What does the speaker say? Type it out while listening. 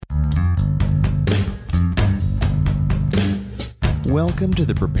Welcome to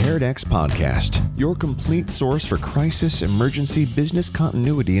the PreparedX podcast, your complete source for crisis, emergency, business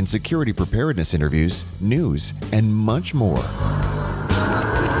continuity, and security preparedness interviews, news, and much more.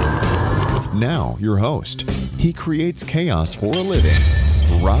 Now, your host. He creates chaos for a living,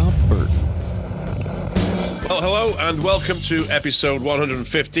 Rob Burton. Well, hello and welcome to episode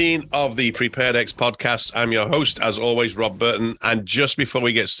 115 of the PreparedX podcast. I'm your host, as always, Rob Burton. And just before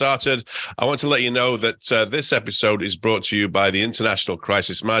we get started, I want to let you know that this episode is brought to you by the International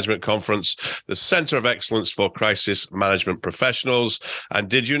Crisis Management Conference, the Center of Excellence for Crisis Management Professionals. And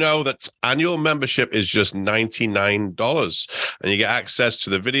did you know that annual membership is just $99? And you get access to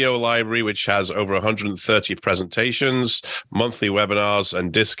the video library, which has over 130 presentations, monthly webinars,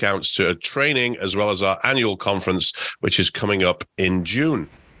 and discounts to training, as well as our annual conference, which is coming up in June.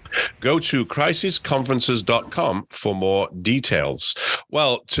 Go to crisisconferences.com for more details.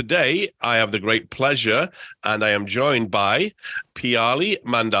 Well, today I have the great pleasure, and I am joined by Piyali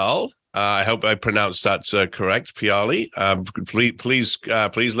Mandal. I hope I pronounced that correct, Piyali.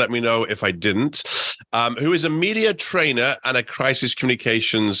 Please let me know if I didn't. Who is a media trainer and a crisis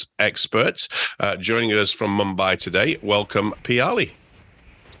communications expert, joining us from Mumbai today. Welcome, Piyali.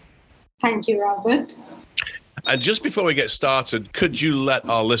 Thank you, Robert. And just before we get started, could you let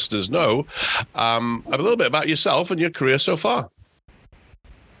our listeners know a little bit about yourself and your career so far?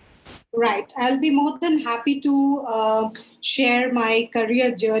 Right. I'll be more than happy to share my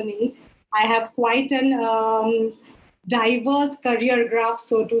career journey. I have quite an diverse career graph,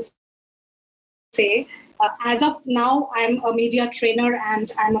 so to say. As of now, I'm a media trainer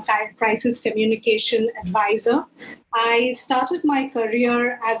and I'm a crisis communication advisor. I started my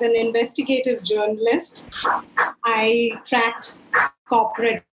career as an investigative journalist. I tracked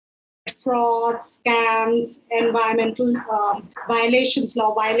corporate fraud, scams, environmental violations,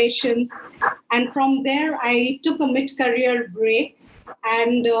 law violations. And from there, I took a mid-career break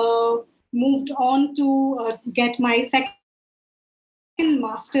and moved on to get my second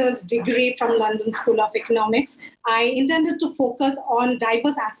master's degree from London School of Economics. I intended to focus on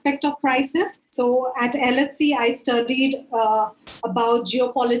diverse aspects of crisis. So at LHC, I studied about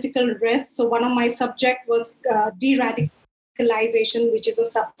geopolitical risks. So one of my subjects was de-radicalization, which is a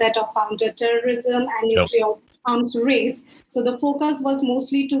subset of counterterrorism and nuclear arms race. So the focus was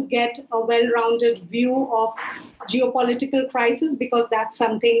mostly to get a well-rounded view of geopolitical crisis, because that's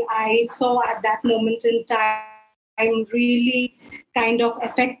something I saw at that moment in time really kind of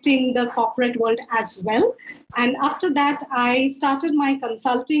affecting the corporate world as well. And after that, I started my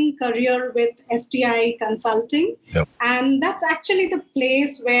consulting career with FTI Consulting. Yep. And that's actually the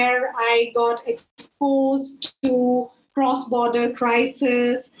place where I got exposed to cross-border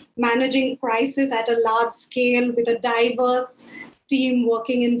crisis, managing crisis at a large scale with a diverse team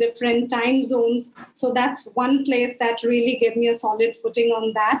working in different time zones. So that's one place that really gave me a solid footing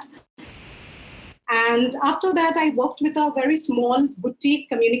on that. And after that, I worked with a very small boutique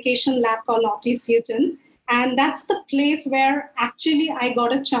communication lab called Otis Hutton. And that's the place where actually I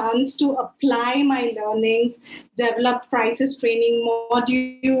got a chance to apply my learnings, develop crisis training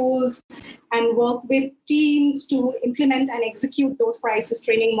modules, and work with teams to implement and execute those crisis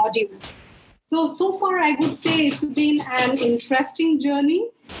training modules. So far, I would say it's been an interesting journey.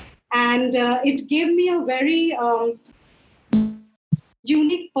 And it gave me a very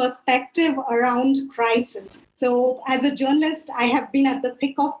unique perspective around crisis. So as a journalist, I have been at the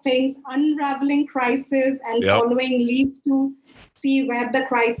thick of things, unraveling crisis and following leads to see where the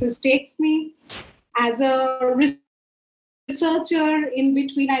crisis takes me. As a researcher, in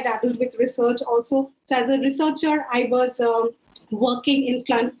between, I dabbled with research also. So as a researcher, I was working in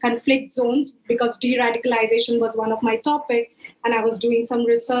conflict zones because de-radicalization was one of my topics, and I was doing some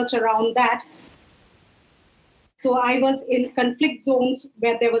research around that. So I was in conflict zones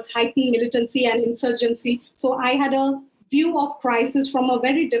where there was heightened militancy and insurgency. So I had a view of crisis from a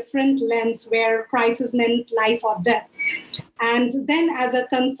very different lens, where crisis meant life or death. And then as a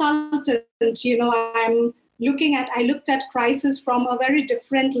consultant, I looked at crisis from a very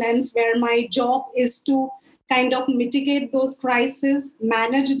different lens, where my job is to kind of mitigate those crises,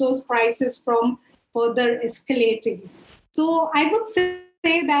 manage those crises from further escalating. So I would say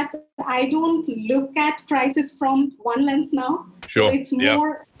that I don't look at crisis from one lens now. Sure. So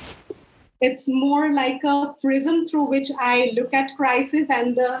it's more like a prism through which I look at crisis,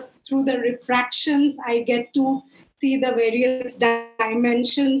 and through the refractions, I get to see the various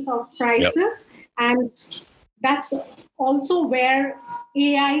dimensions of crisis. Yep. And that's also where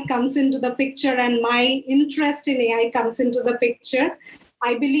AI comes into the picture, and my interest in AI comes into the picture.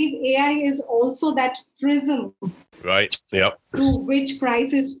 I believe AI is also that prism Right. Yep. through which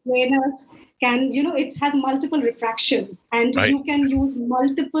crisis trainers can, it has multiple refractions, and Right. you can use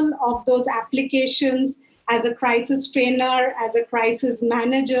multiple of those applications as a crisis trainer, as a crisis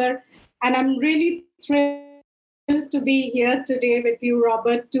manager. And I'm really thrilled to be here today with you,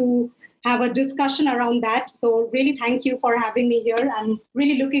 Robert, to have a discussion around that. So really thank you for having me here. I'm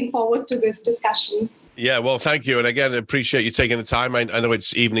really looking forward to this discussion. Yeah, well, thank you. And again, I appreciate you taking the time. I know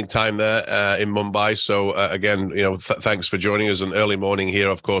it's evening time there in Mumbai. So again, thanks for joining us an early morning here,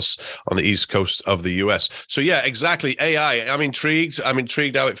 of course, on the East Coast of the US. So yeah, exactly. AI, I'm intrigued. I'm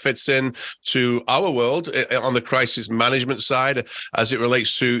intrigued how it fits in to our world on the crisis management side as it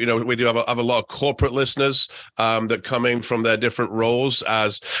relates to, we do have a lot of corporate listeners that come in from their different roles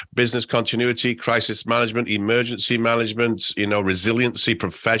as business continuity, crisis management, emergency management, resiliency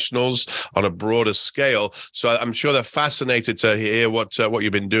professionals on a broader scale. So I'm sure they're fascinated to hear what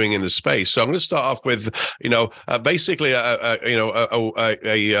you've been doing in the space. So I'm going to start off with, basically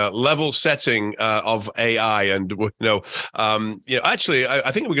a level setting of AI, and actually,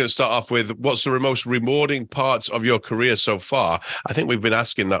 I think we're going to start off with what's the most rewarding parts of your career so far. I think we've been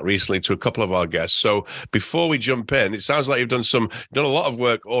asking that recently to a couple of our guests. So before we jump in, it sounds like you've done a lot of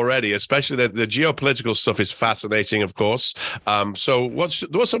work already, especially the geopolitical stuff is fascinating, of course. So what's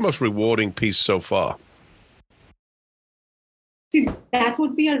the most rewarding piece so far? See, that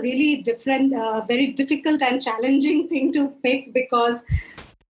would be a really different, very difficult and challenging thing to pick, because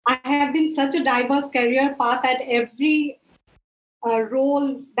I have been such a diverse career path that every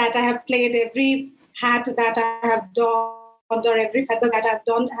role that I have played, every hat that I have donned, or every feather that I've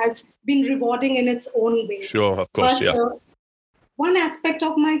donned has been rewarding in its own way. Sure, of course, but, yeah. One aspect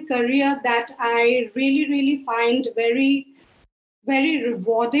of my career that I really, really find very, very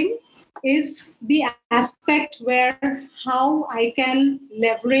rewarding is the aspect where how I can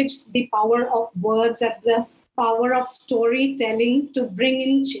leverage the power of words and the power of storytelling to bring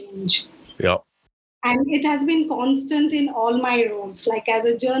in change. Yeah. And it has been constant in all my roles. Like as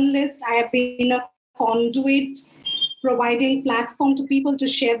a journalist, I have been a conduit, providing platform to people to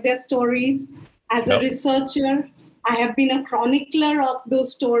share their stories. As a researcher, I have been a chronicler of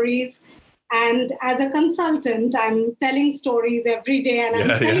those stories. And as a consultant, I'm telling stories every day, and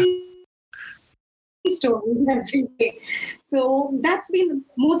I'm telling stories every day. So that's been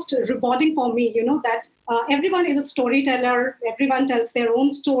most rewarding for me, that everyone is a storyteller, everyone tells their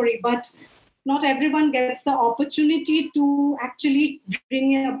own story, but not everyone gets the opportunity to actually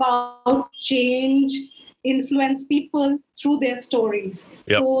bring about change, influence people through their stories.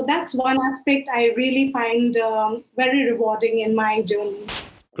 Yep. So that's one aspect I really find very rewarding in my journey.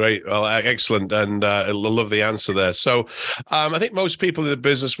 Great. Well, excellent. And I love the answer there. So I think most people in the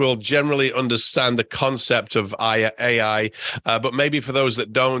business will generally understand the concept of AI, but maybe for those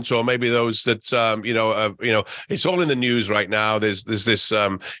that don't, or maybe those that, it's all in the news right now. There's this,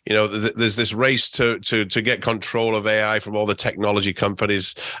 there's this race to get control of AI from all the technology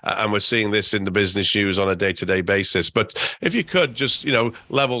companies. And we're seeing this in the business news on a day-to-day basis. But if you could just,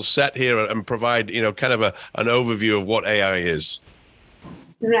 level set here and provide, kind of an overview of what AI is.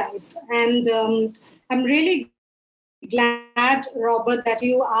 Right. And I'm really glad, Robert, that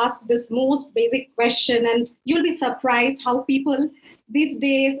you asked this most basic question. And you'll be surprised how people these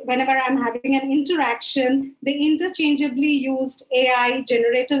days, whenever I'm having an interaction, they interchangeably used AI,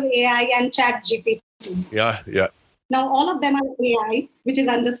 generative AI, and chat GPT. Yeah. Now, all of them are AI, which is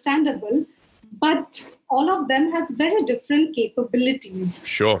understandable, but all of them has very different capabilities.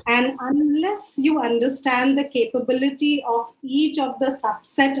 Sure. And unless you understand the capability of each of the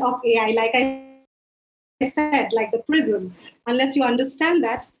subset of AI, like I said, like the prism, unless you understand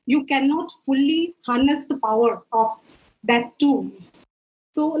that, you cannot fully harness the power of that tool.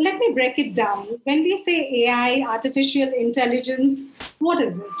 So let me break it down. When we say AI, artificial intelligence, what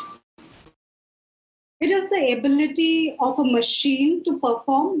is it? It is the ability of a machine to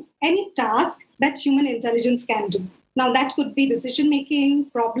perform any task that human intelligence can do. Now, that could be decision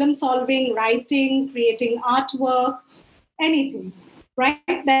making, problem solving, writing, creating artwork, anything, right?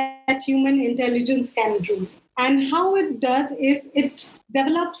 That human intelligence can do. And how it does is it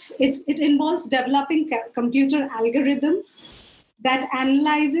involves developing computer algorithms that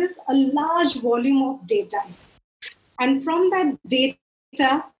analyzes a large volume of data. And from that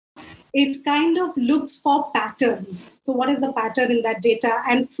data, it kind of looks for patterns. So what is the pattern in that data?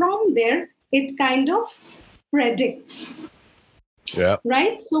 And from there, it kind of predicts. Yeah.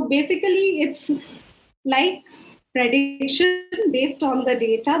 Right? So basically, it's like prediction based on the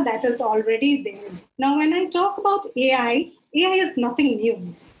data that is already there. Now, when I talk about AI is nothing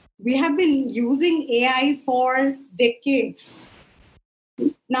new. We have been using AI for decades.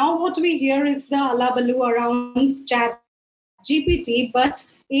 Now what we hear is the hullabaloo around chat GPT, but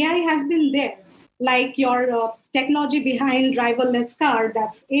AI has been there. Like your technology behind driverless car,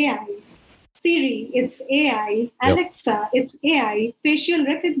 that's AI. Siri, it's AI. Yep. Alexa, it's AI. Facial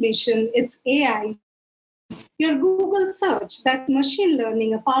recognition, it's AI. Your Google search, that's machine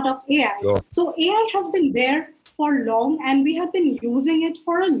learning, a part of AI. Sure. So AI has been there for long, and we have been using it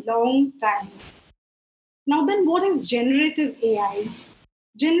for a long time. Now then, what is generative AI?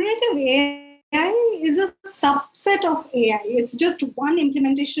 Generative AI is a subset of AI. It's just one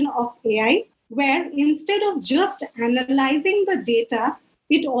implementation of AI where instead of just analyzing the data,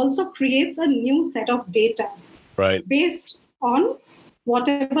 it also creates a new set of data Right. based on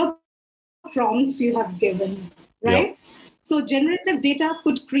whatever prompts you have given, right? Yep. So generative data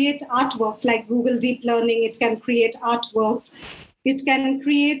could create artworks like Google Deep Learning. It can create artworks. It can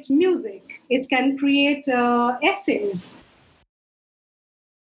create music. It can create essays.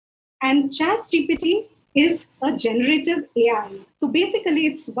 And ChatGPT is a generative AI. So basically,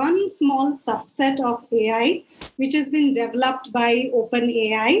 it's one small subset of AI which has been developed by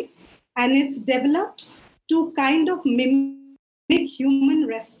OpenAI, and it's developed to kind of mimic human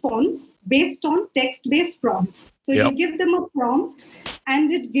response based on text-based prompts. So Yep. you give them a prompt, and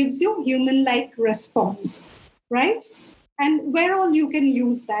it gives you human-like response, right? And where all you can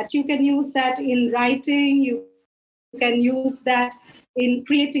use that? You can use that in writing. You can use that in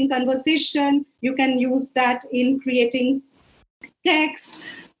creating conversation. You can use that in creating text.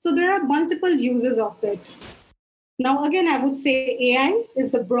 So there are multiple uses of it. Now, again, I would say AI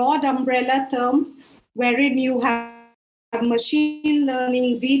is the broad umbrella term wherein you have machine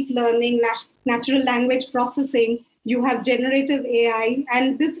learning, deep learning, natural language processing. You have generative AI,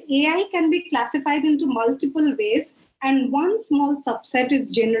 and this AI can be classified into multiple ways. And one small subset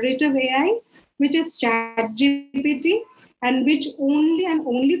is generative AI, which is ChatGPT, and which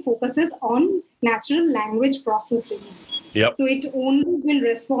only focuses on natural language processing. Yep. So it only will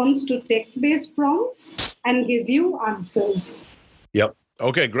respond to text-based prompts and give you answers. Yep.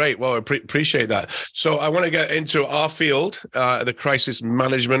 Okay, great. Well, I appreciate that. So I want to get into our field, the crisis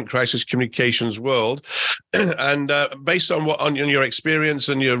management, crisis communications world. And based on your experience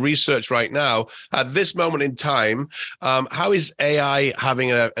and your research right now, at this moment in time, how is AI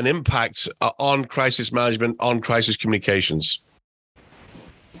having an impact on crisis management, on crisis communications?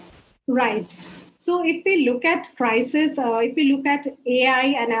 Right. So if we look at crisis, if we look at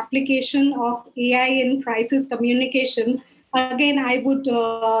AI and application of AI in crisis communication, again, I would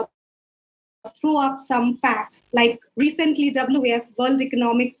throw up some facts. Like recently, WEF, World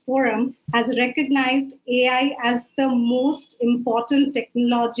Economic Forum, has recognized AI as the most important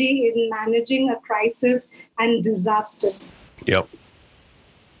technology in managing a crisis and disaster. Yep.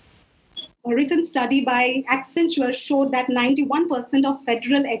 A recent study by Accenture showed that 91% of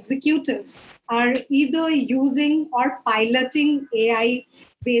federal executives are either using or piloting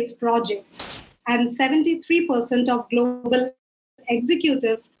AI-based projects, and 73% of global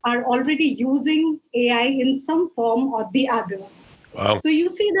executives are already using AI in some form or the other. Wow. So you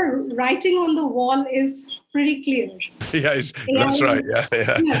see the writing on the wall is pretty clear. Yeah, that's right. Yeah.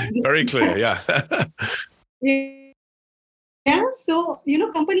 Very clear. Yeah. Yeah, so,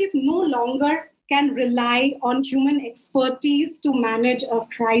 companies no longer can rely on human expertise to manage a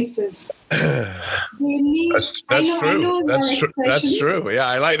crisis. That's true. That's true. Yeah,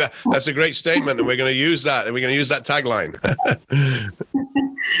 I like that. That's a great statement, and we're going to use that. And we're going to use that tagline.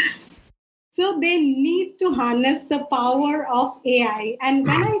 So they need to harness the power of AI. And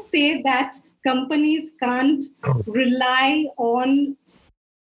when I say that companies can't rely on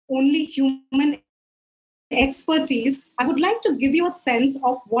only human expertise, I would like to give you a sense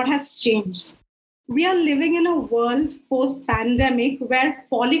of what has changed. We are living in a world post-pandemic where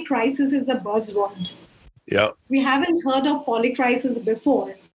polycrisis is a buzzword. Yeah. We haven't heard of polycrisis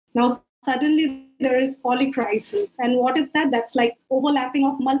before. Now, suddenly there is polycrisis. And what is that? That's like overlapping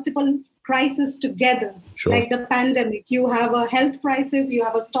of multiple crises together. Sure. Like the pandemic. You have a health crisis, you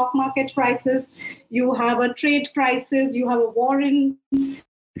have a stock market crisis, you have a trade crisis, you have a war in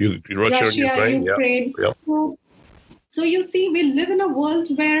Russia, Ukraine. Yep. So you see, we live in a world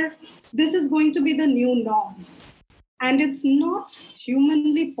where this is going to be the new norm. And it's not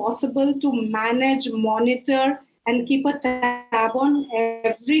humanly possible to manage, monitor, and keep a tab on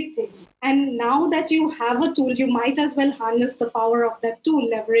everything. And now that you have a tool, you might as well harness the power of that tool,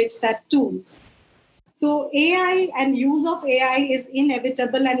 leverage that tool. So AI and use of AI is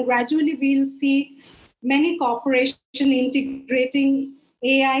inevitable, and gradually we'll see many corporations integrating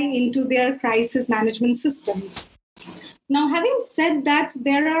AI into their crisis management systems. Now, having said that,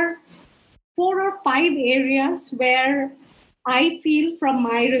 there are 4 or 5 areas where I feel from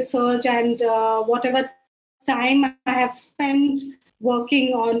my research and whatever time I have spent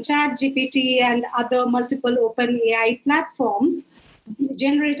working on ChatGPT and other multiple open AI platforms,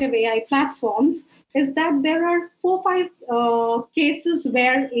 generative AI platforms, is that there are 4-5 cases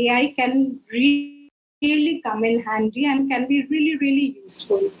where AI can really come in handy and can be really, really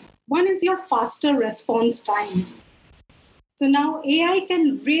useful. One is your faster response time. So now AI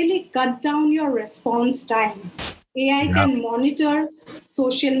can really cut down your response time. AI can monitor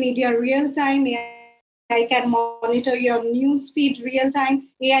social media real time. AI can monitor your news feed real time.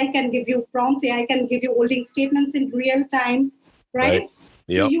 AI can give you prompts. AI can give you holding statements in real time, right?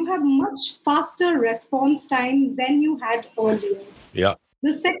 Yep. So you have much faster response time than you had earlier. Yeah.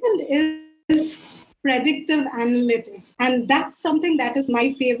 The second is predictive analytics. And that's something that is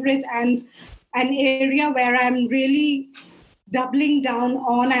my favorite and an area where I'm really doubling down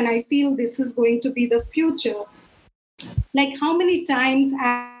on, and I feel this is going to be the future. Like how many times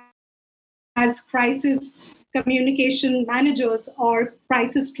as crisis communication managers or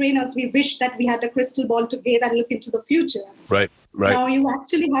crisis trainers, we wish that we had a crystal ball to gaze and look into the future. Right. Now you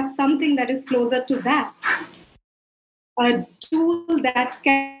actually have something that is closer to that. A tool that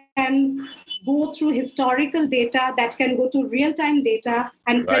can go through historical data, that can go to real-time data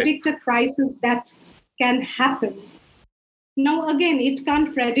and predict a crisis that can happen. Now, again, it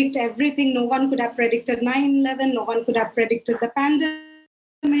can't predict everything. No one could have predicted 9/11. No one could have predicted the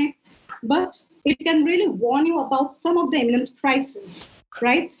pandemic. But it can really warn you about some of the imminent crises,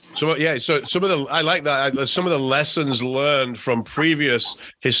 right? So some of the, I like that. Some of the lessons learned from previous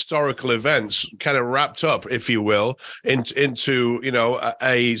historical events kind of wrapped up, if you will, into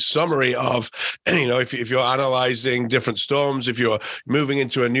a summary of, if you're analyzing different storms, if you're moving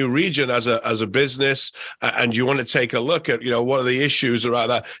into a new region as a business, and you want to take a look at, what are the issues around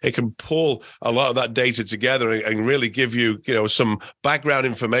that, it can pull a lot of that data together and really give you, some background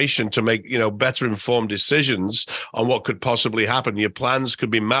information to make, better informed decisions on what could possibly happen. Your plans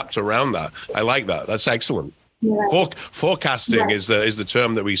could be mapped around that. I like that. That's excellent. Right. Forecasting is the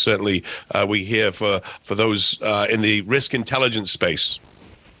term that we certainly we hear for those in the risk intelligence space.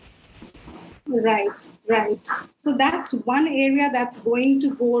 Right. So that's one area that's going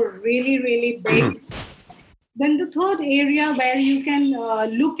to go really, really big. Then the third area where you can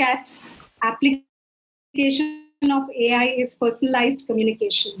look at application of AI is personalized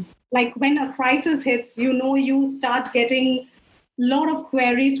communication. Like when a crisis hits, you start getting lot of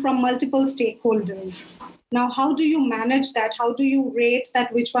queries from multiple stakeholders. Now, how do you manage that? How do you rate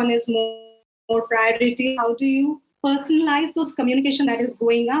that which one is more priority? How do you personalize those communication that is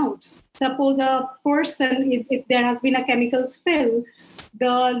going out? Suppose a person, if there has been a chemical spill,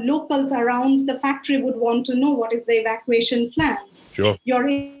 the locals around the factory would want to know what is the evacuation plan. Sure. Your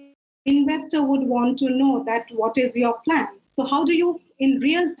investor would want to know that what is your plan. So how do you, in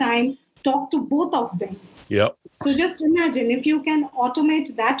real time, talk to both of them? Yep. So just imagine if you can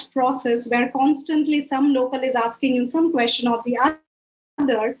automate that process where constantly some local is asking you some question or the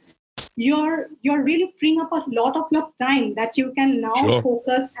other, you're really freeing up a lot of your time that you can now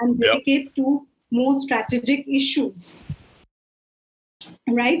focus and dedicate to more strategic issues.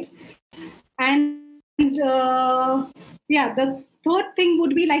 Right? And the third thing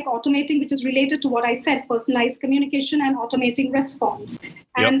would be like automating, which is related to what I said, personalized communication and automating response.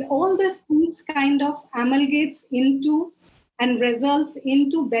 And all these things kind of amalgates into and results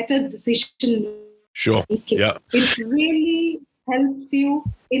into better decision making. Sure. Yeah. It really helps you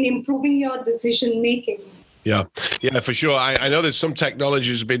in improving your decision making. Yeah, for sure. I know there's some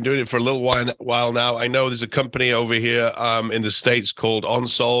technologies have been doing it for a little while now. I know there's a company over here in the States called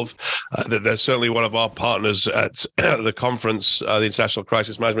OnSolve. That they're certainly one of our partners at the conference, the International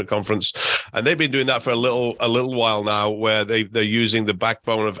Crisis Management Conference, and they've been doing that for a little while now, where they're using the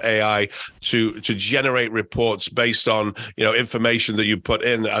backbone of AI to generate reports based on information that you put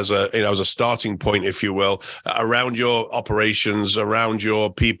in as a starting point, if you will, around your operations, around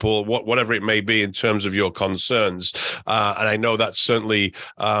your people, whatever it may be in terms of your concerns. And I know that's certainly,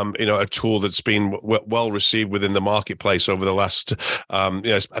 a tool that's been well received within the marketplace over the last,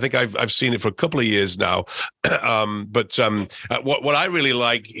 I think I've seen it for a couple of years now. But what I really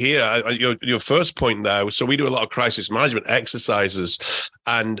like here, your first point there, so we do a lot of crisis management exercises,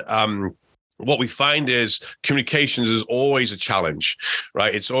 and what we find is communications is always a challenge,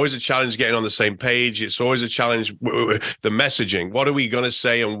 right? It's always a challenge getting on the same page. It's always a challenge, the messaging. What are we going to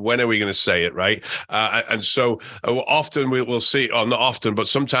say and when are we going to say it, right? And so often we'll see, or not often, but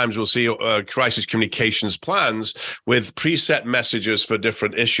sometimes we'll see crisis communications plans with preset messages for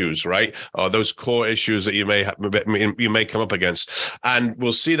different issues, right? Or those core issues that you may come up against. And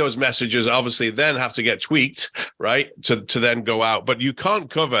we'll see those messages obviously then have to get tweaked, right? To then go out. But you can't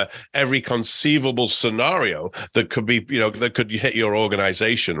cover every conceivable scenario that could be, that could hit your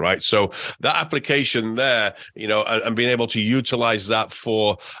organization, right? So that application there, and being able to utilize that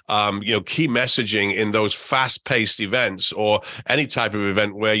for, key messaging in those fast-paced events or any type of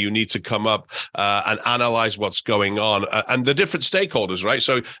event where you need to come up and analyze what's going on and the different stakeholders, right?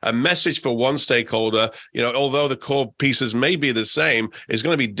 So a message for one stakeholder, although the core pieces may be the same, is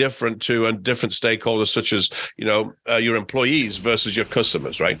going to be different to a different stakeholders, such as, your employees versus your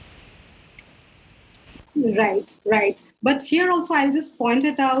customers, right? Right. But here also, I'll just point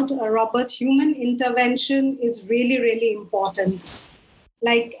it out, Robert, human intervention is really, really important.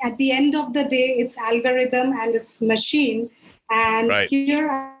 Like at the end of the day, it's algorithm and it's machine. And right. Here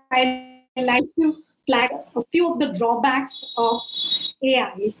I like to flag a few of the drawbacks of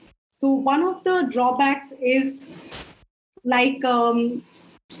AI. So one of the drawbacks is like, when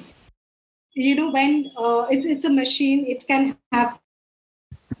it's a machine, it can have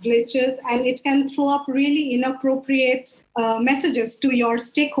glitches and it can throw up really inappropriate messages to your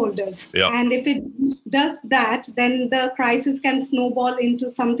stakeholders. Yeah. And if it does that, then the crisis can snowball into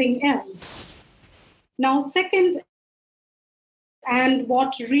something else. Now, second, and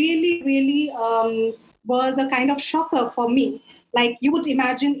what really, really was a kind of shocker for me, like you would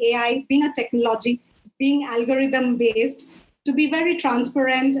imagine AI being a technology, being algorithm based, to be very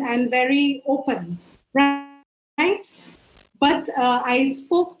transparent and very open, right? But I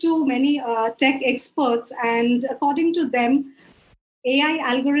spoke to many tech experts, and according to them, AI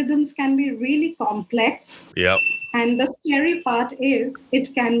algorithms can be really complex. Yep. And the scary part is it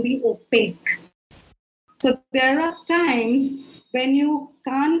can be opaque. So there are times when you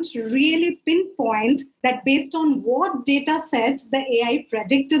can't really pinpoint that based on what data set the AI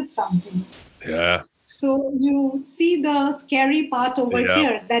predicted something. Yeah. So you see the scary part over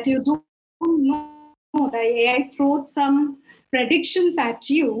here, that you don't know. The AI throws some predictions at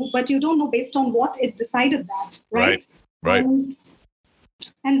you, but you don't know based on what it decided that, right? Right.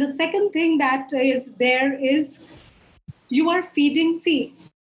 And the second thing that is there is you are feeding,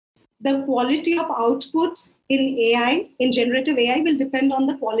 the quality of output in AI, in generative AI, will depend on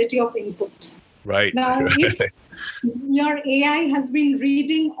the quality of input. Right. Now, if your AI has been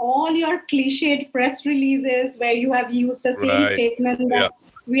reading all your cliched press releases where you have used the same statement that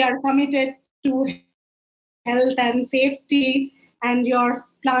we are committed to health and safety, and your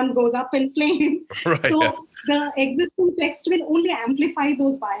plant goes up in flame. So the existing text will only amplify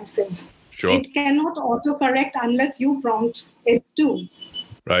those biases. Sure. It cannot autocorrect unless you prompt it to.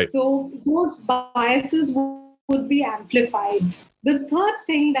 Right. So those biases would be amplified. The third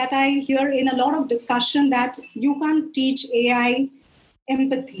thing that I hear in a lot of discussion, that you can't teach AI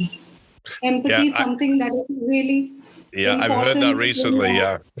empathy. Empathy is something that is really important. I've heard that recently.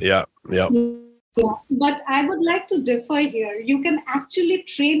 Yeah. But I would like to differ here. You can actually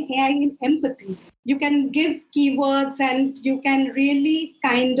train AI in empathy. You can give keywords and you can really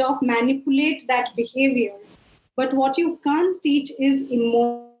kind of manipulate that behavior. But what you can't teach is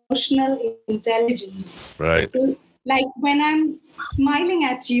emotional intelligence. Right. So, like when I'm smiling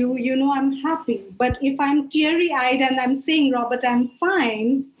at you, I'm happy. But if I'm teary-eyed and I'm saying, Robert, I'm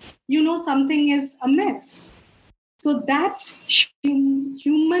fine, something is amiss. So that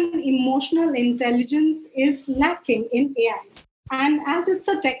human emotional intelligence is lacking in AI. And as it's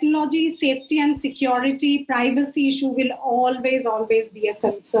a technology, safety and security, privacy issue will always be a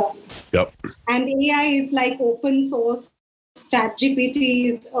concern. Yep. And AI is like open source. ChatGPT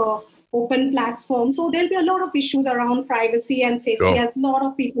is an open platform. So there'll be a lot of issues around privacy and safety as a lot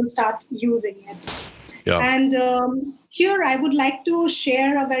of people start using it. Yeah. And here I would like to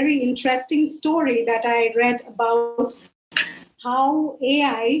share a very interesting story that I read about how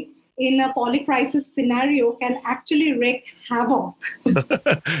AI in a polycrisis scenario can actually wreak havoc.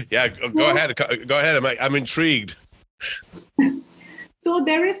 Yeah, go ahead. Go ahead. I'm intrigued. So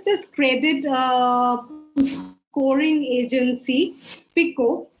there is this credit scoring agency,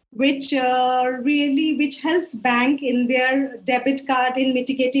 FICO, which helps bank in their debit card, in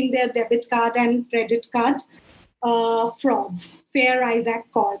mitigating their debit card and credit card frauds, Fair Isaac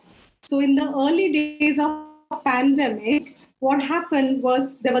Corp. So in the early days of pandemic, what happened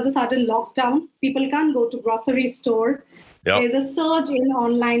was there was a sudden lockdown. People can't go to grocery store. Yep. There's a surge in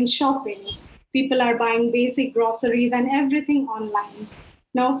online shopping. People are buying basic groceries and everything online.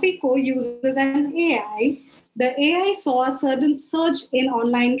 Now, FICO uses an AI. The AI saw a sudden surge in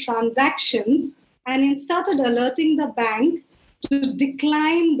online transactions and it started alerting the bank to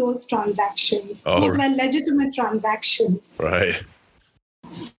decline those transactions. Oh, those were legitimate transactions. right.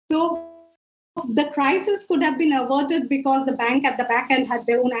 So the crisis could have been averted because the bank at the back end had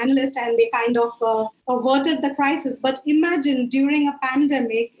their own analyst and they kind of averted the crisis. But imagine during a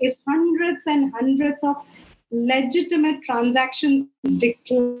pandemic, if hundreds and hundreds of legitimate transactions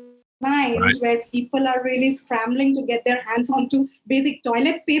decline, Right. where people are really scrambling to get their hands onto basic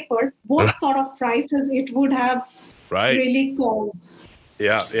toilet paper, what sort of crisis it would have Right. really caused.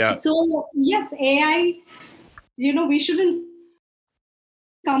 Yeah. So yes, AI, we shouldn't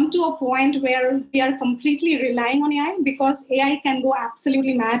come to a point where we are completely relying on AI, because AI can go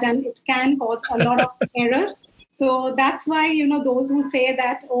absolutely mad and it can cause a lot of errors. So that's why, those who say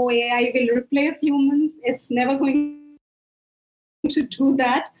that, oh, AI will replace humans, it's never going to do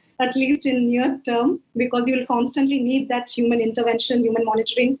that, at least in near term, because you will constantly need that human intervention, human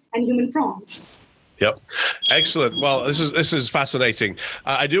monitoring, and human prompts. Yep. Excellent. Well, this is fascinating.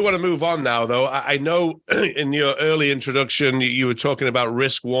 I do want to move on now, though. I know in your early introduction, you were talking about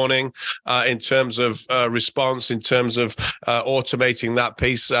risk warning in terms of response, in terms of automating that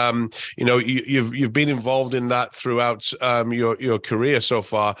piece. You've been involved in that throughout your career so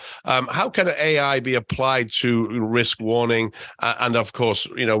far. How can AI be applied to risk warning and, of course,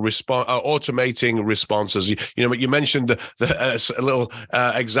 automating responses? You mentioned a little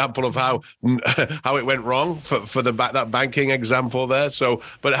example of how it went wrong for that banking example there. So,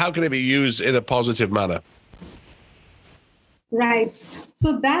 but how can it be used in a positive manner? Right.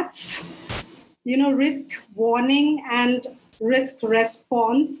 So that's, risk warning and risk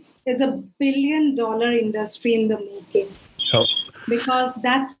response is $1 billion industry in the making. Oh. Because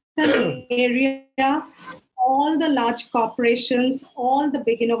that's an area all the large corporations, all the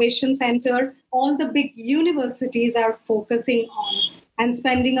big innovation center, all the big universities are focusing on and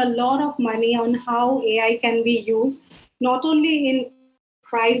spending a lot of money on how AI can be used, not only in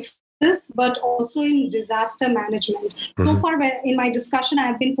crisis, but also in disaster management. Mm-hmm. So far in my discussion,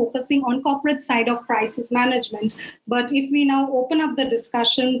 I've been focusing on corporate side of crisis management. But if we now open up the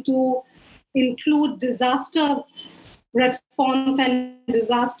discussion to include disaster response and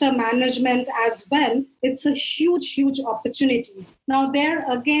disaster management as well, it's a huge opportunity. Now, there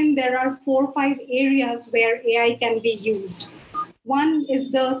are 4 or 5 areas where AI can be used. One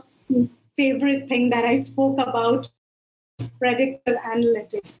is the favorite thing that I spoke about, predictive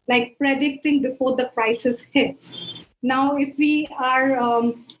analytics, like predicting before the crisis hits. Now, if we are,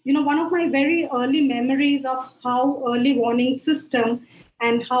 one of my very early memories of how early warning system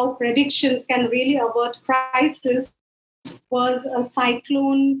and how predictions can really avert crisis was a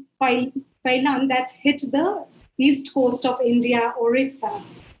cyclone Piyali that hit the east coast of India, Orissa.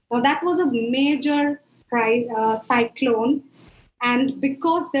 Now, that was a major cyclone. And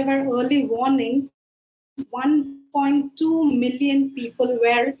because there were early warning, 1.2 million people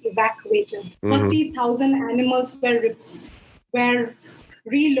were evacuated. Mm-hmm. 30,000 animals were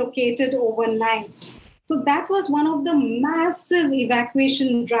relocated overnight. So that was one of the massive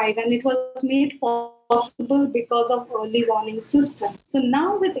evacuation drive, and it was made possible because of early warning system. So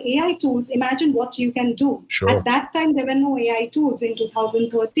now with AI tools, imagine what you can do. Sure. At that time, there were no AI tools in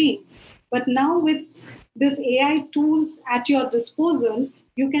 2013. But now with this AI tools at your disposal,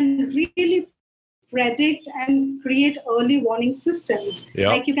 you can really predict and create early warning systems. Yep.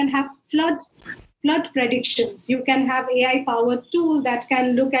 Like you can have flood predictions. You can have AI-powered tool that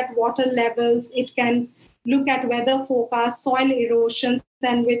can look at water levels. It can look at weather forecasts, soil erosions,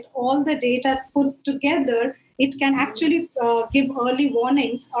 and with all the data put together, it can actually give early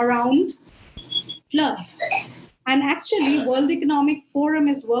warnings around floods. And actually, World Economic Forum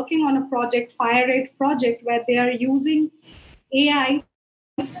is working on a project, Fire Rate project, where they are using AI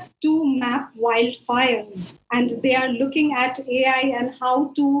to map wildfires. And they are looking at AI and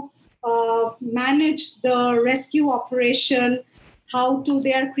how to manage the rescue operation,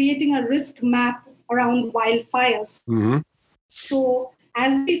 they are creating a risk map around wildfires. Mm-hmm. So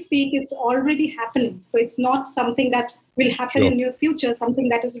as we speak, it's already happening. So it's not something that will happen in near future, something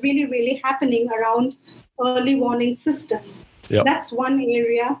that is really, really happening around early warning system. Yep. That's one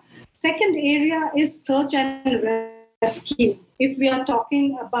area. Second area is search and rescue. If we are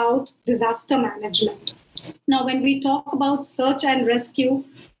talking about disaster management. Now, when we talk about search and rescue,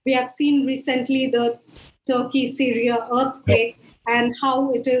 we have seen recently the Turkey-Syria earthquake and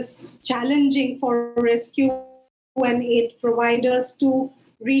how it is challenging for rescue and aid providers to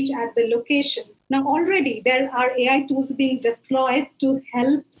reach at the location. Now, already there are AI tools being deployed to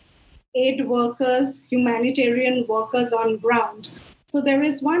help aid workers, humanitarian workers on ground. So there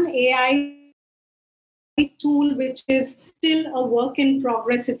is one AI tool which is still a work in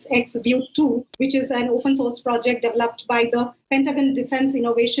progress. It's XView 2, which is an open source project developed by the Pentagon Defense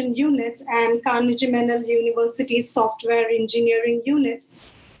Innovation Unit and Carnegie Mellon University's Software Engineering Unit,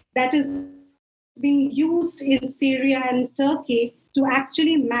 that is being used in Syria and Turkey to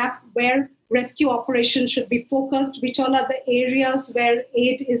actually map where rescue operations should be focused, which all are the areas where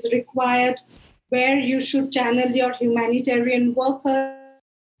aid is required, where you should channel your humanitarian workers.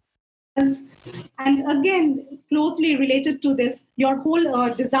 And again, closely related to this, your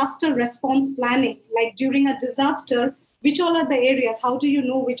whole disaster response planning, like during a disaster, which all are the areas? How do you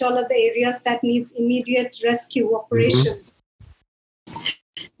know which all are the areas that needs immediate rescue operations?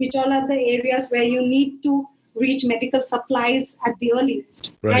 Which all are the areas where you need to reach medical supplies at the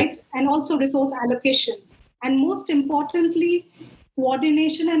earliest, right? And also resource allocation. And most importantly,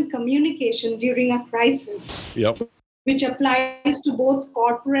 coordination and communication during a crisis, which applies to both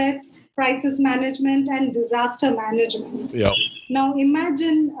corporate crisis management and disaster management. Now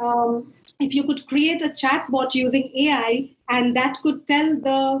imagine if you could create a chatbot using AI, and that could tell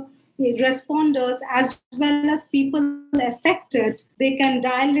the responders as well as people affected, they can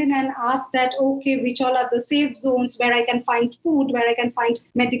dial in and ask that, okay, which all are the safe zones where I can find food, where I can find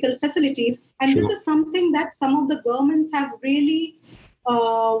medical facilities. And this is something that some of the governments have really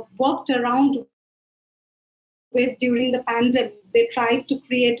worked around with during the pandemic. They tried to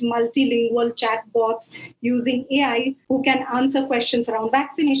create multilingual chatbots using AI who can answer questions around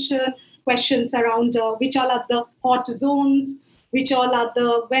vaccination, questions around which all are the hot zones, which all are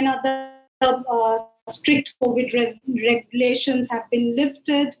when are the strict COVID regulations have been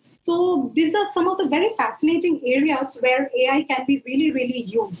lifted. So these are some of the very fascinating areas where AI can be really, really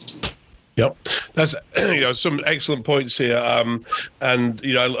used. Yep, that's some excellent points here, and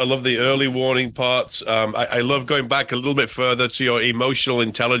I love the early warning parts. I love going back a little bit further to your emotional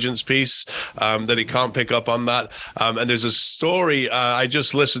intelligence piece, that it can't pick up on that. And there's a story I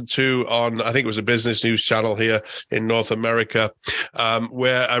just listened to on, I think it was a business news channel here in North America,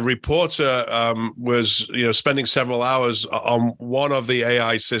 where a reporter was spending several hours on one of the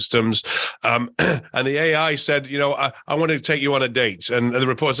AI systems, and the AI said, I want to take you on a date, and the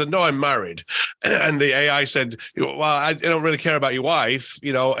reporter said, no, I'm married. And the AI said, well, I don't really care about your wife.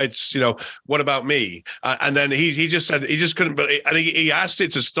 It's, what about me? And then he just said, he just couldn't believe, and he asked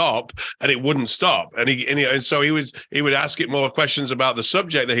it to stop, and it wouldn't stop. And so he would ask it more questions about the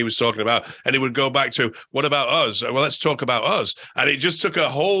subject that he was talking about. And it would go back to, what about us? Well, let's talk about us. And it just took a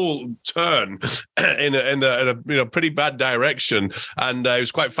whole turn in a pretty bad direction. And it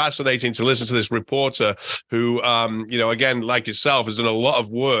was quite fascinating to listen to this reporter who, again, like yourself, has done a lot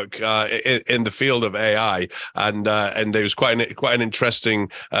of work in the field of AI, and it was quite an interesting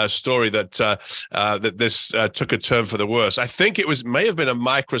story that this took a turn for the worse. I think it may have been a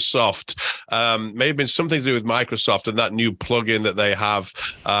Microsoft, may have been something to do with Microsoft and that new plugin that they have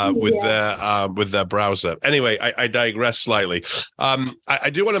with their browser. Anyway, I digress slightly. I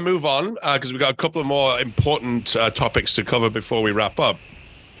do want to move on because we've got a couple of more important topics to cover before we wrap up.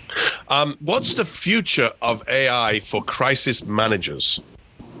 What's the future of AI for crisis managers?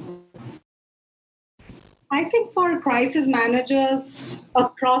 I think for crisis managers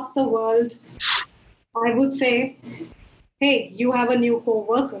across the world, I would say, hey, you have a new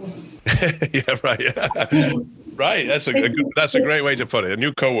coworker. Yeah, right. Yeah. Right. That's a great way to put it. A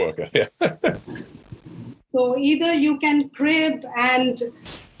new coworker. Yeah. So either you can crib and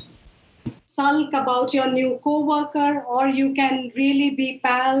sulk about your new coworker, or you can really be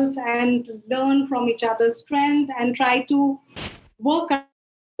pals and learn from each other's strength and try to work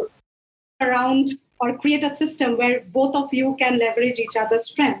around or create a system where both of you can leverage each other's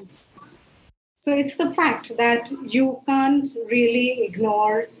strength. So it's the fact that you can't really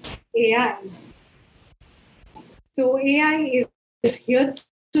ignore AI. So AI is here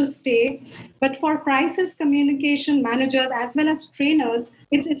to stay, but for crisis communication managers as well as trainers,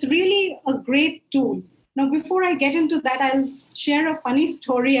 it's really a great tool. Now, before I get into that, I'll share a funny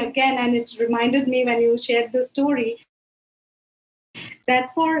story again, and it reminded me when you shared the story,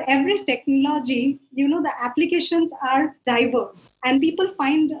 that for every technology, the applications are diverse, and people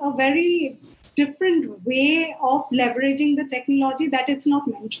find a very different way of leveraging the technology that it's not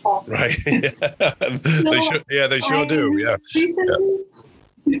meant for. Right. They sure do. Yeah.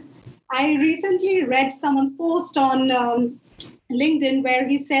 I recently read someone's post on LinkedIn where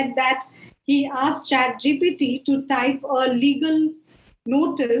he said that he asked ChatGPT to type a legal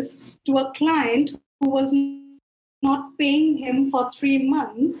notice to a client who was not paying him for 3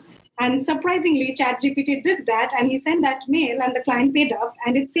 months, And surprisingly, ChatGPT did that, and he sent that mail, and the client paid up,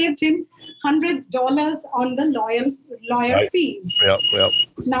 and it saved him $100 on the lawyer fees. Yep.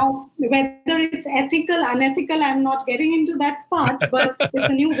 Now, whether it's ethical, unethical, I'm not getting into that part, but it's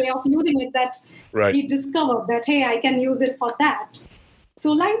a new way of using it that he discovered that, hey, I can use it for that.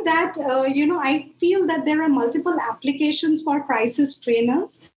 So like that, I feel that there are multiple applications for crisis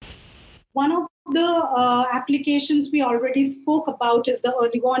trainers. One of the applications we already spoke about is the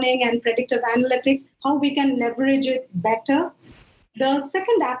early warning and predictive analytics, how we can leverage it better. The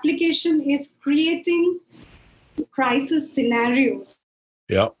second application is creating crisis scenarios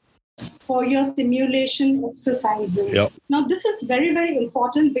for your simulation exercises. Yep. Now, this is very, very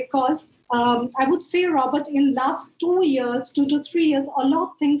important because I would say, Robert, in last 2 years, 2 to 3 years, a lot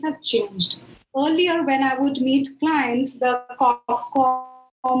of things have changed. Earlier, when I would meet clients, the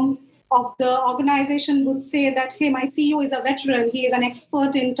of the organization would say that, hey, my CEO is a veteran. He is an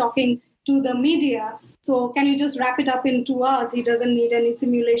expert in talking to the media. So can you just wrap it up in 2 hours? He doesn't need any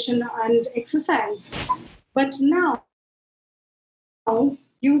simulation and exercise. But now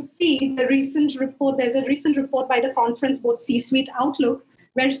you see the recent report. There's a recent report by the conference board C-Suite Outlook,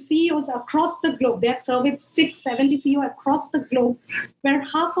 where CEOs across the globe, they have surveyed 670 CEOs across the globe, where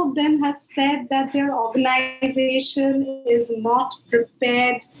half of them have said that their organization is not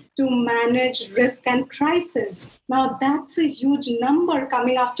prepared to manage risk and crisis. Now, that's a huge number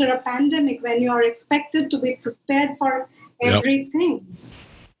coming after a pandemic when you are expected to be prepared for everything.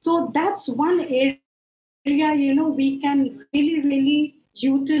 So that's one area, we can really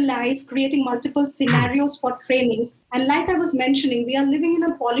utilize, creating multiple scenarios for training. And like I was mentioning, we are living in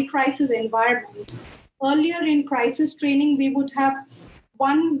a polycrisis environment. Earlier in crisis training, we would have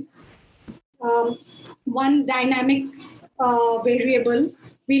one dynamic variable.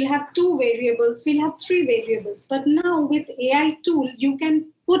 We'll have 2 variables. We'll have 3 variables. But now with AI tool, you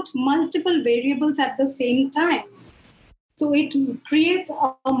can put multiple variables at the same time. So it creates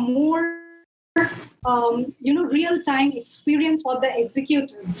a more real-time experience for the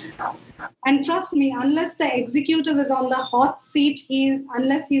executives. And trust me, unless the executive is on the hot seat,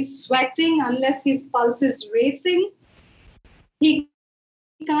 unless he's sweating, unless his pulse is racing, he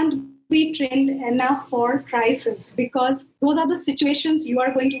can't be trained enough for crisis, because those are the situations you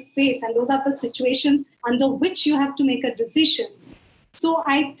are going to face, and those are the situations under which you have to make a decision. So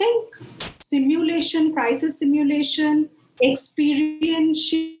I think crisis simulation,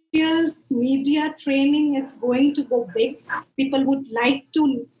 experiential media training, it's going to go big. People would like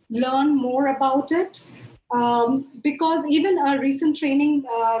to learn more about it, because even a recent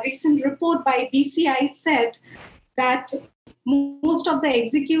report by BCI said that most of the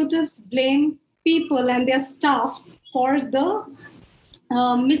executives blame people and their staff for the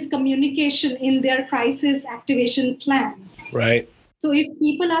miscommunication in their crisis activation plan. Right. So if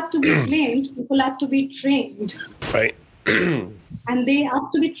people are to be blamed, people have to be trained. Right. And they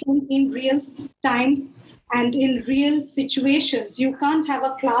have to be trained in real time and in real situations. You can't have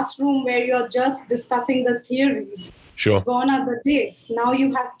a classroom where you're just discussing the theories. Sure. Gone are the days. Now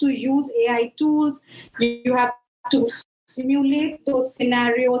you have to use AI tools. You have to simulate those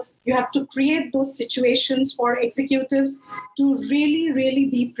scenarios. You have to create those situations for executives to really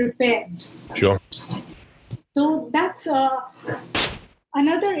be prepared. Sure. So that's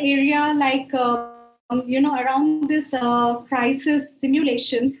another area, like around this crisis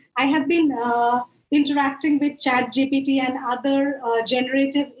simulation. I have been interacting with ChatGPT and other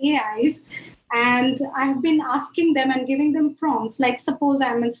generative AIs, and I have been asking them and giving them prompts. Like, suppose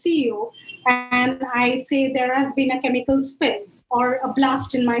I'm a CEO and I say there has been a chemical spill or a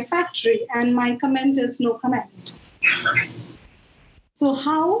blast in my factory, and my comment is no comment. So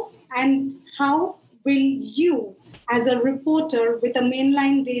how will you, as a reporter with a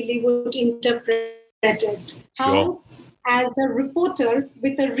mainline daily, would interpret it? How, as a reporter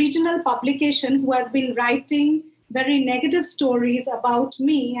with a regional publication who has been writing very negative stories about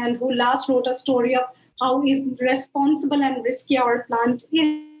me and who last wrote a story of how irresponsible and risky our plant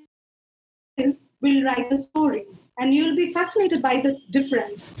is, will write a story. And you'll be fascinated by the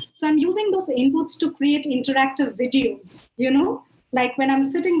difference. So I'm using those inputs to create interactive videos, Like when I'm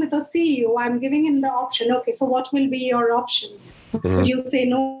sitting with a CEO, I'm giving him the option, okay, so what will be your option? Mm-hmm. Would you say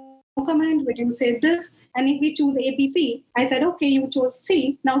no comment? Would you say this? And if we choose A, B, C, I said, okay, you chose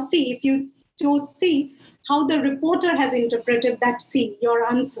C. Now C, if you chose C, how the reporter has interpreted that C, your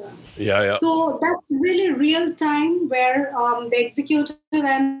answer. Yeah. So that's really real time, where the executive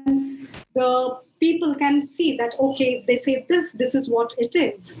and the people can see that, okay, if they say this is what it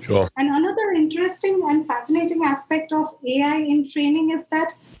is. Sure. And another interesting and fascinating aspect of AI in training is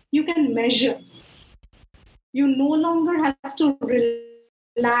that you can measure. You no longer have to rely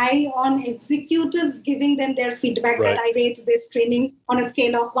rely on executives giving them their feedback Right. that I rate this training on a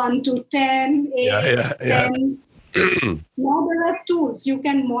scale of 1 to 10, 8, 10. Now there are tools you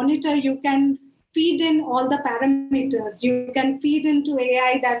can monitor, you can feed in all the parameters, you can feed into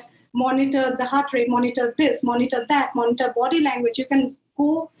AI that monitor the heart rate, monitor this, monitor that, monitor body language. You can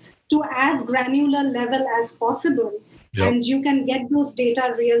go to as granular level as possible, and you can get those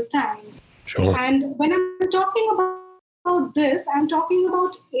data real time. Sure. And when I'm talking about this, I'm talking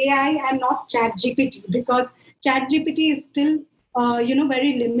about AI and not ChatGPT, because ChatGPT is still,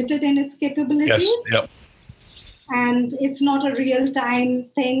 very limited in its capabilities. Yes. Yep. And it's not a real-time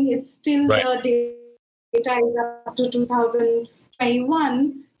thing. It's still the data is up to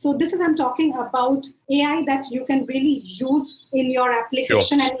 2021. So I'm talking about AI that you can really use in your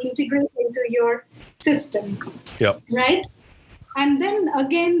application and integrate into your system. Yep. Right? And then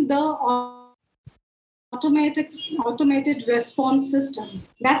again, the automated response system.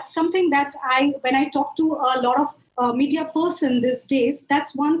 That's something that when I talk to a lot of media person these days,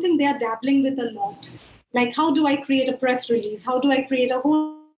 that's one thing they are dabbling with a lot. Like, how do I create a press release? How do I create a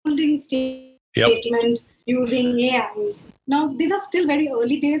holding statement using AI? Now, these are still very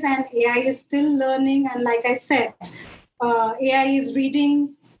early days and AI is still learning. And like I said, AI is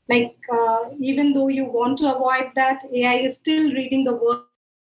reading, even though you want to avoid that, AI is still reading the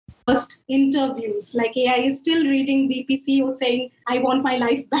worst interviews. Like, AI is still reading BPCO saying, I want my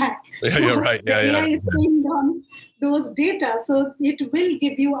life back. Yeah, you're right. AI is playing on those data. So it will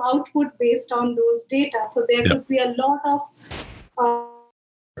give you output based on those data. So there could be a lot of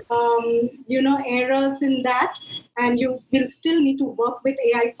errors in that, and you will still need to work with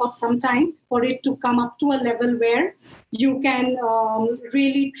AI for some time for it to come up to a level where you can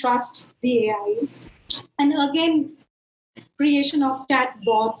really trust the AI. And again, creation of chat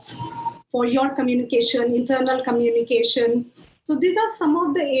bots for your communication, internal communication. So these are some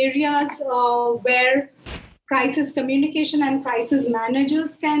of the areas where crisis communication and crisis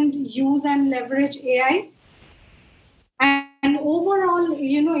managers can use and leverage AI. And overall,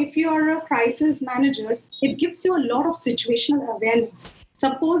 if you are a crisis manager, it gives you a lot of situational awareness.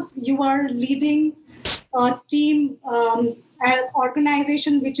 Suppose you are leading a team, an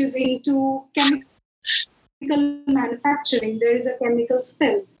organization which is into chemical manufacturing. There is a chemical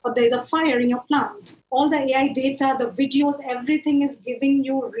spill, or there is a fire in your plant. All the AI data, the videos, everything is giving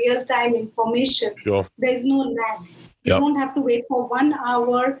you real-time information. Sure. There is no lag. You don't have to wait for 1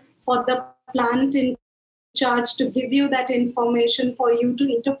 hour for the plant in charge to give you that information, for you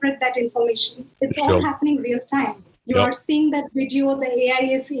to interpret that information. It's all happening real time. You are seeing that video, the AI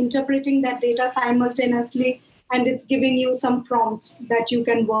is interpreting that data simultaneously, and it's giving you some prompts that you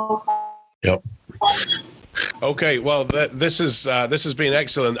can work on. Yep. Okay, well, this has been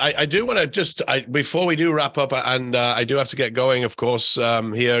excellent. I do want to just before we do wrap up, and I do have to get going, of course,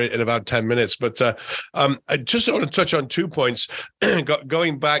 here in about 10 minutes. But I just want to touch on 2 points.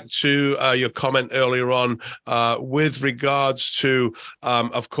 Going back to your comment earlier on with regards to,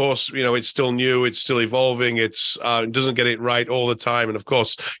 of course, it's still new, it's still evolving, it doesn't get it right all the time, and of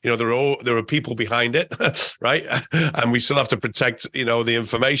course, there are people behind it, right? And we still have to protect, the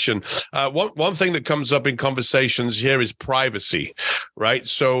information. One thing that comes up in conversations here is privacy, right?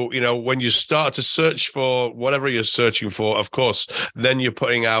 So, when you start to search for whatever you're searching for, of course, then you're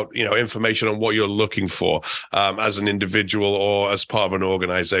putting out, information on what you're looking for as an individual or as part of an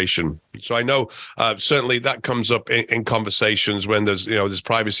organization. So I know certainly that comes up in conversations when there's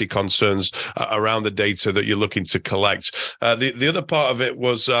privacy concerns around the data that you're looking to collect. The other part of it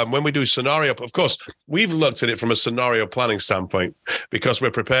was when we do scenario, of course, we've looked at it from a scenario planning standpoint because we're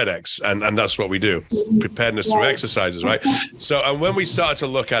PreparedX, and that's what we do. Preparedness through exercises, right? So, and when we started to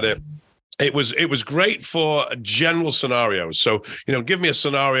look at it, it was great for general scenarios. So, give me a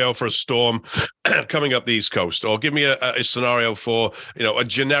scenario for a storm coming up the East Coast, or give me a scenario for, a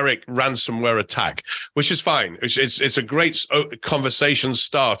generic ransomware attack, which is fine. It's a great conversation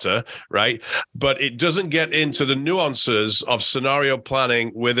starter, right? But it doesn't get into the nuances of scenario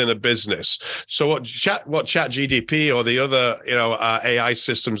planning within a business. So what ChatGPT or the other, AI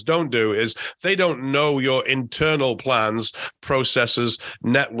systems don't do is they don't know your internal plans, processes,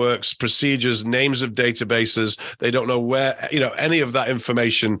 networks, procedures, names of databases. They don't know where, any of that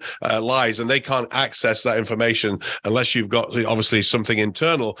information lies, and they can't access that information unless you've got obviously something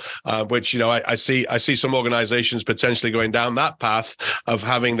internal, which, I see some organizations potentially going down that path of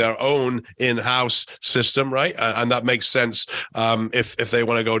having their own in-house system, right? And that makes sense if they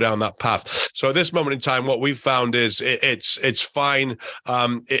want to go down that path. So at this moment in time, what we've found is it's fine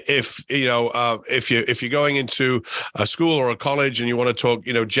if you're going into a school or a college and you want to talk,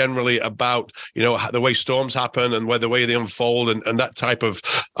 generally about about, the way storms happen and the way they unfold and that type of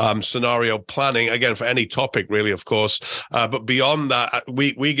scenario planning, again, for any topic really, of course. But beyond that,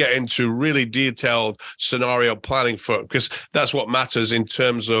 we get into really detailed scenario planning because that's what matters in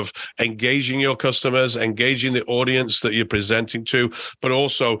terms of engaging your customers, engaging the audience that you're presenting to, but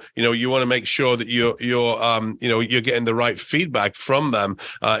also, you want to make sure that you're getting the right feedback from them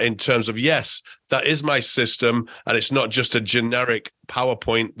in terms of, yes, that is my system, and it's not just a generic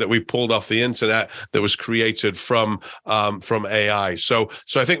PowerPoint that we pulled off the internet that was created from AI. So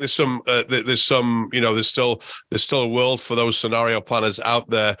I think there's still a world for those scenario planners out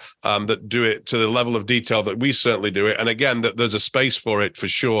there that do it to the level of detail that we certainly do it. And again, that there's a space for it for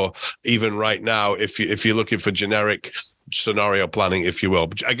sure, even right now, if you're looking for generic scenario planning, if you will.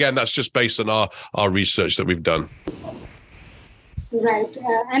 But again, that's just based on our research that we've done. Right.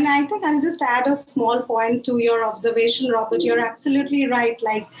 And I think I'll just add a small point to your observation, Robert. You're absolutely right.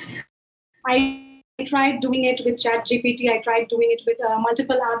 Like, I tried doing it with ChatGPT. I tried doing it with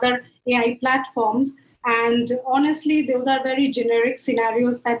multiple other AI platforms. And honestly, those are very generic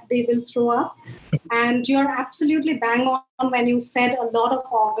scenarios that they will throw up. And you're absolutely bang on when you said a lot of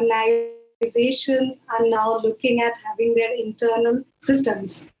organizations are now looking at having their internal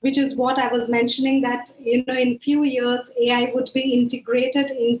systems, which is what I was mentioning, that in few years AI would be integrated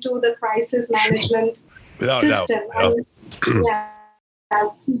into the crisis management system.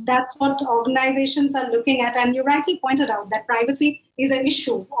 That's what organizations are looking at. And you rightly pointed out that privacy is an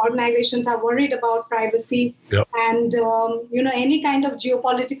issue. Organizations are worried about privacy. Yep. And any kind of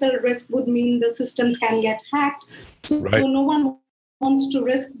geopolitical risk would mean the systems can get hacked. So no one wants to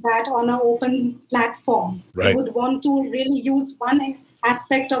risk that on an open platform. Right. They would want to really use one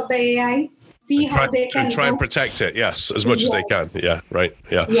aspect of the AI, see how they can try and protect it, yes, as much as they can. Yeah, right.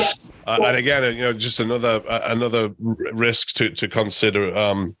 Yeah. Yes. And again, just another risk to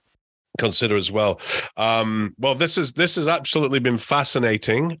consider as well. Well, this has absolutely been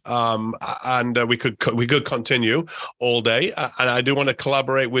fascinating, and we could continue all day. And I do want to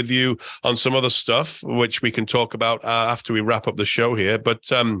collaborate with you on some other stuff, which we can talk about after we wrap up the show here. But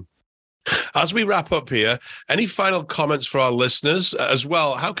as we wrap up here, any final comments for our listeners as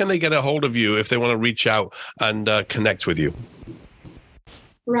well? How can they get a hold of you if they want to reach out and connect with you?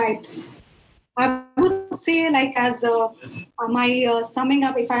 Right. I would say, like, as my summing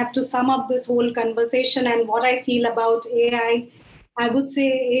up, if I have to sum up this whole conversation and what I feel about AI, I would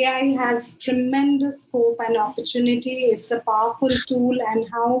say AI has tremendous scope and opportunity. It's a powerful tool, and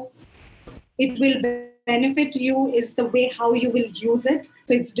how it will benefit you is the way how you will use it.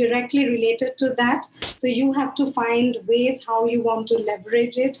 So it's directly related to that. So you have to find ways how you want to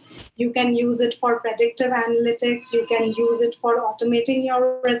leverage it. You can use it for predictive analytics. You can use it for automating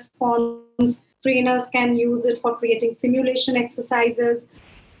your response. Trainers can use it for creating simulation exercises.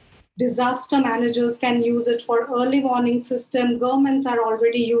 Disaster managers can use it for early warning system. Governments are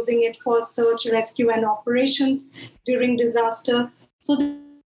already using it for search, rescue, and operations during disaster. So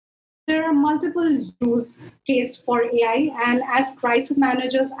there are multiple use cases for AI. And as crisis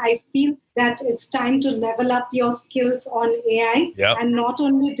managers, I feel that it's time to level up your skills on AI and not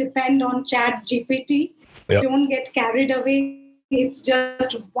only depend on ChatGPT. Don't get carried away. It's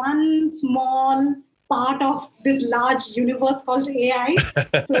just one small part of this large universe called AI.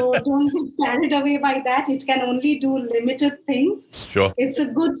 So don't get carried away by that. It can only do limited things. Sure. It's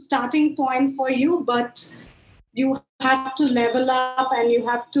a good starting point for you, but you have to level up and you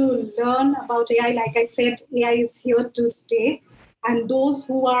have to learn about AI. Like I said, AI is here to stay. And those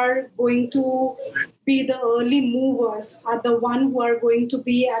who are going to be the early movers are the ones who are going to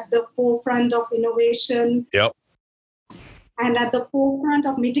be at the forefront of innovation. Yep. And at the forefront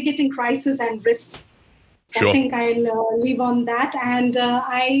of mitigating crisis and risks. Sure. I think I'll leave on that. And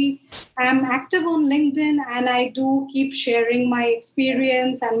I am active on LinkedIn, and I do keep sharing my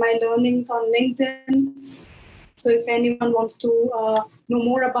experience and my learnings on LinkedIn. So if anyone wants to know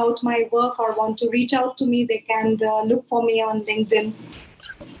more about my work or want to reach out to me, they can look for me on LinkedIn.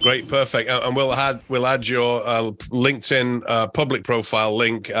 Great, perfect. And we'll add your LinkedIn public profile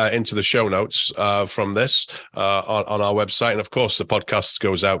link into the show notes from this on our website. And of course, the podcast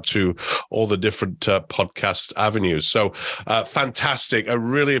goes out to all the different podcast avenues. So fantastic. I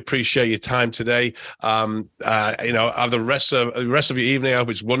really appreciate your time today. Have the rest of your evening. I hope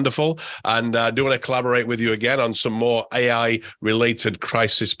it's wonderful. And I do want to collaborate with you again on some more AI related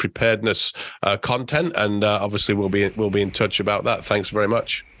crisis preparedness content. And obviously we'll be in touch about that. Thanks very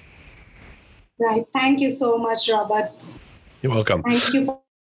much. Right. Thank you so much, Robert. You're welcome. Thank you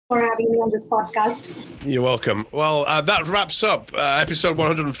for having me on this podcast. You're welcome. Well, that wraps up episode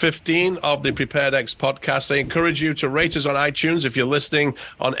 115 of the Prepared X podcast. I encourage you to rate us on iTunes if you're listening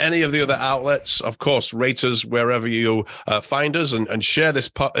on any of the other outlets. Of course, rate us wherever you find us and share this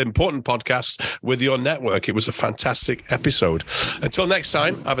important podcast with your network. It was a fantastic episode. Until next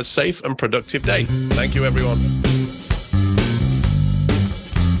time, have a safe and productive day. Thank you, everyone.